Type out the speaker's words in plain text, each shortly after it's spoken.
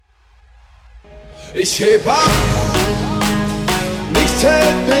Ich heb ab, nichts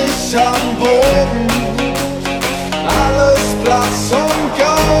hält mich am Boden. Alles blass und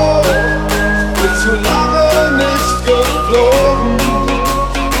grau, bin zu lange nicht geflogen.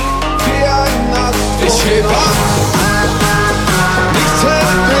 Wie ein Astronaut. Ich heb ab, nichts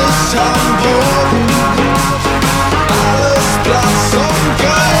hält mich am Boden. Alles blass und grau.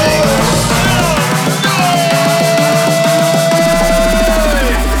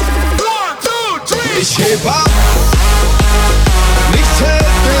 Ich heb ab, nichts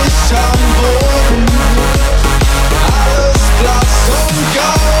hält mich am Boden. Alles blass und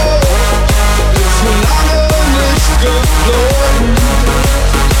grau, bin zu lange nicht geflogen.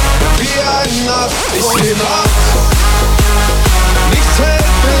 Wie ein Ast, ich heb ab, nichts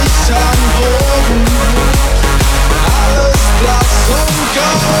hält mich am Boden. Alles blass und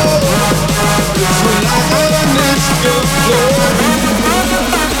grau, bin zu lange nicht geflogen.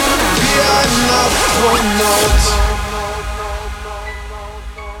 Wie ein Astronaut.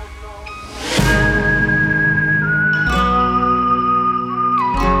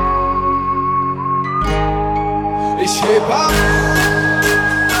 Ich heb ab,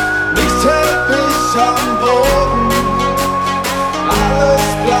 nichts hält mich am Boden. Alles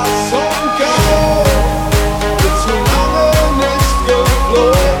blass und grau, bin zu lange nicht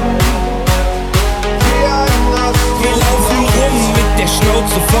geflogen. Wie ein Astronaut. Wir laufen rum mit der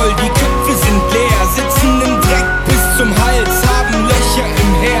Schnauze voll, die